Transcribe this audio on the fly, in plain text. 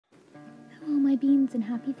my beans, and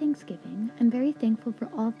happy Thanksgiving. I'm very thankful for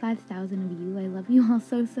all 5,000 of you. I love you all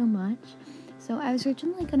so much. So I was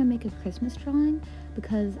originally going to make a Christmas drawing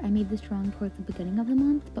because I made this drawing towards the beginning of the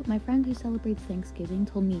month, but my friend who celebrates Thanksgiving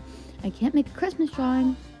told me I can't make a Christmas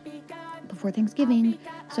drawing before Thanksgiving,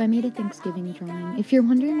 so I made a Thanksgiving drawing. If you're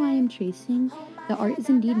wondering why I'm tracing, the art is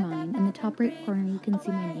indeed mine. In the top right corner you can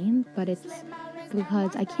see my name, but it's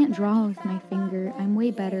because I can't draw with my finger. I'm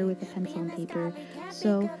way better with a pencil and paper,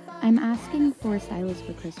 so I'm asking for a stylus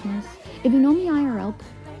for Christmas. If you know me IRL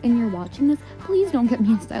and you're watching this, please don't get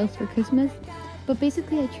me a stylus for Christmas. But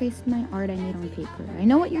basically, I traced my art I made on paper. I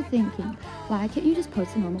know what you're thinking. Why can't you just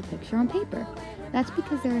post a normal picture on paper? That's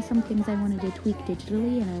because there are some things I wanted to tweak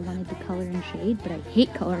digitally and I wanted to color and shade, but I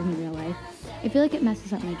hate coloring in real life. I feel like it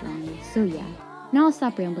messes up my drawings, so yeah. Now I'll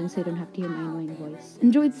stop rambling so you don't have to hear my annoying voice.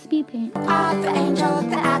 Enjoy the speed paint. All the angels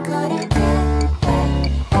that I couldn't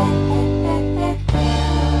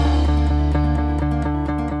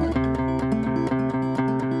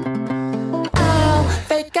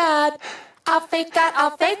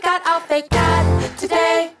I'll fake God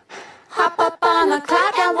today. Hop up on a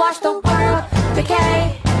cloud and watch the world decay.